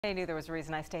I knew there was a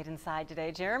reason I stayed inside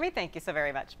today, Jeremy. Thank you so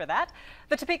very much for that.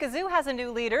 The Topeka Zoo has a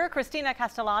new leader. Christina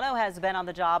Castellano has been on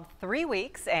the job 3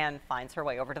 weeks and finds her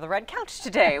way over to the red couch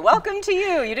today. Welcome to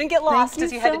you. You didn't get lost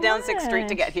as you headed down 6th Street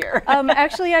to get here.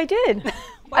 Actually, I did.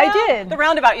 Well, I did. The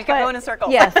roundabout, you kept going in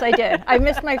circles. Yes, I did. I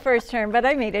missed my first turn, but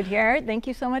I made it here. Thank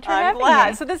you so much for having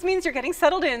me. So this means you're getting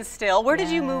settled in still. Where did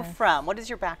you move from? What is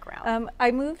your background?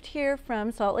 I moved here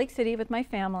from Salt Lake City with my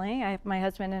family. I have my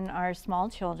husband and our small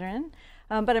children.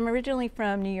 But I'm originally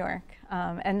from New York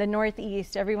and the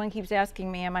Northeast. Everyone keeps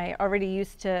asking me, am I already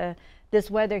used to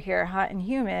this weather here, hot and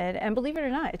humid? And believe it or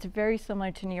not, it's very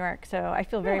similar to New York. So I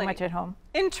feel very much at home.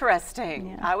 Interesting.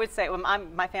 Yeah. I would say, well,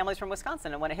 my family's from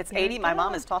Wisconsin, and when it hits 80, my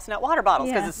mom is tossing out water bottles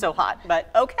because it's so hot. But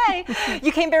okay,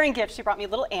 you came bearing gifts. You brought me a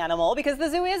little animal because the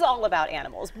zoo is all about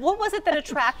animals. What was it that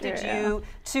attracted you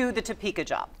to the Topeka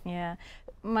job? Yeah.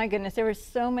 My goodness, there were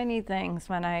so many things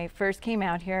when I first came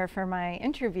out here for my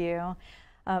interview.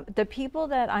 The people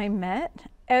that I met,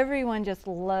 everyone just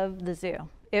loved the zoo.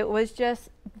 It was just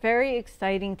very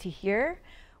exciting to hear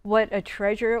what a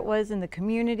treasure it was in the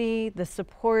community, the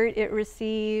support it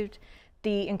received,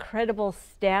 the incredible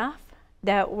staff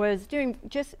that was doing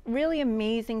just really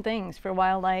amazing things for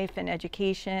wildlife and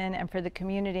education and for the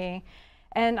community.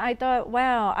 And I thought,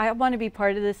 wow, I want to be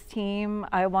part of this team.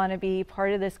 I want to be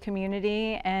part of this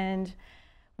community. And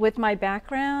with my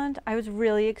background, I was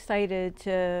really excited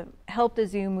to help the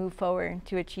zoo move forward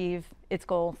to achieve its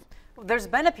goals. There's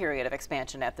been a period of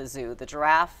expansion at the zoo. The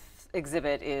giraffe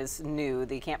exhibit is new.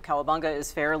 The Camp Cowabunga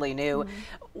is fairly new.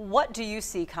 What do you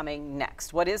see coming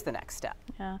next? What is the next step?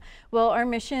 Yeah. Well, our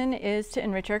mission is to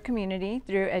enrich our community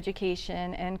through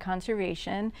education and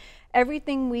conservation.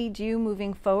 Everything we do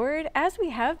moving forward, as we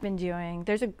have been doing,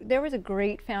 there was a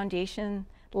great foundation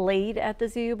laid at the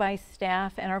zoo by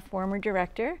staff and our former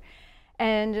director.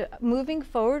 And moving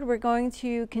forward, we're going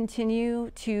to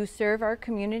continue to serve our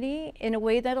community in a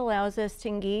way that allows us to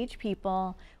engage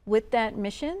people with that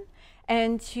mission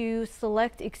and to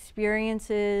select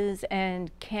experiences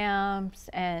and camps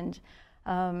and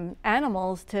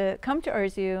animals to come to our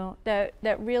zoo that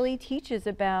really teaches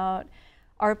about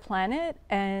our planet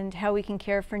and how we can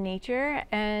care for nature,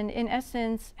 and in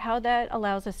essence, how that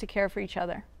allows us to care for each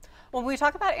other. When we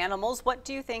talk about animals, what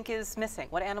do you think is missing?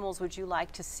 What animals would you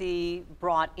like to see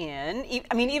brought in?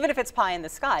 I mean, even if it's pie in the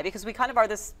sky, because we kind of are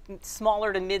this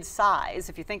smaller to mid-size,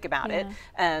 if you think about it.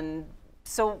 And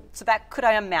so that could,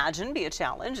 I imagine, be a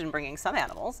challenge in bringing some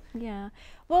animals. Yeah.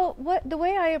 Well, the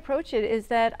way I approach it is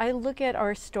that I look at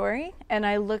our story and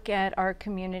I look at our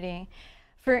community.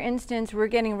 For instance, we're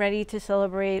getting ready to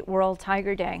celebrate World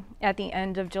Tiger Day at the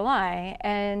end of July,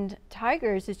 and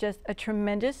tigers is just a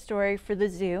tremendous story for the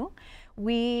zoo.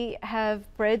 We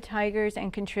have bred tigers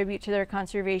and contribute to their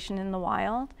conservation in the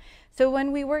wild. So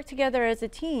when we work together as a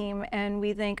team and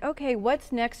we think, okay,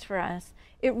 what's next for us?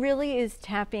 It really is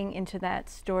tapping into that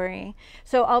story.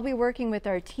 So I'll be working with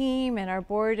our team and our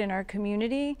board and our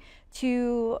community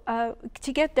to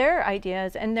get their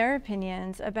ideas and their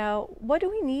opinions about what do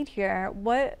we need here?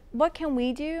 What can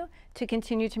we do to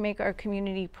continue to make our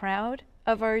community proud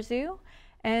of our zoo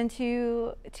and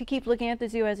to keep looking at the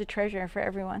zoo as a treasure for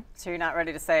everyone. So you're not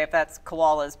ready to say if that's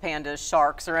koalas, pandas,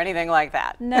 sharks, or anything like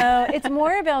that? No, it's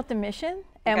more about the mission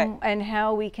and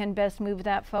how we can best move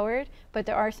that forward. But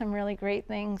there are some really great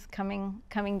things coming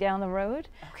down the road.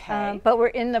 Okay. But we're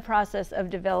in the process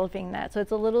of developing that. So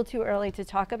it's a little too early to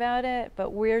talk about it, but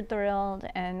we're thrilled,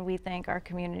 and we think our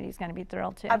community is going to be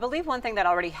thrilled too. I believe one thing that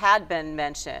already had been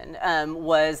mentioned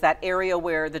was that area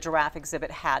where the giraffe exhibit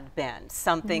had been.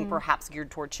 Something perhaps geared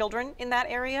toward children in that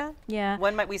area? Yeah.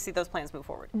 When might we see those plans move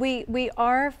forward? We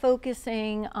are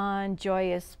focusing on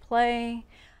joyous play,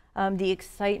 the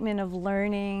excitement of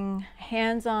learning,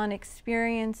 hands-on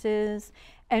experiences,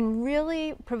 and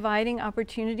really providing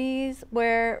opportunities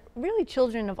where really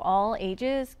children of all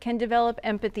ages can develop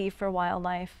empathy for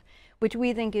wildlife, which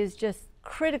we think is just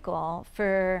critical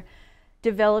for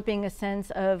developing a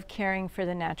sense of caring for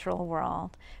the natural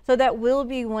world. So that will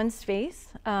be one space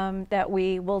that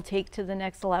we will take to the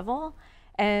next level.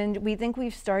 And we think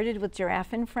we've started with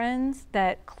Giraffe and Friends,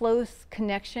 that close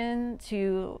connection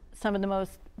to some of the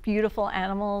most beautiful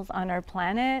animals on our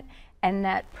planet, and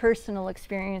that personal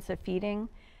experience of feeding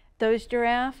those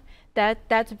giraffe,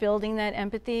 that's building that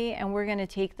empathy, and we're going to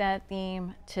take that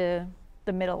theme to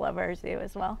the middle of our zoo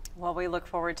as well. Well, we look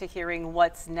forward to hearing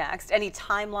what's next. Any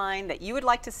timeline that you would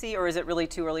like to see, or is it really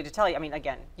too early to tell you? I mean,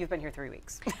 again, you've been here 3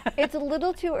 weeks. It's a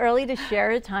little too early to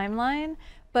share a timeline,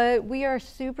 but we are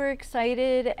super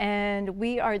excited, and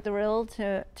we are thrilled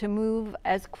to move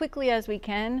as quickly as we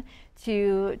can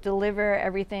to deliver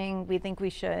everything we think we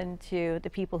should to the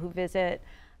people who visit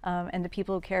and the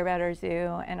people who care about our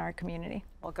zoo and our community.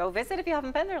 Well, go visit if you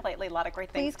haven't been there lately. A lot of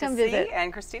great things Please come to see. visit.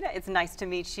 And Christina, it's nice to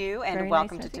meet you, and Very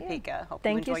welcome nice to to see you. Topeka. Hope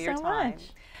Thank you you enjoy your so time. much.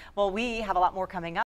 Well, we have a lot more coming up.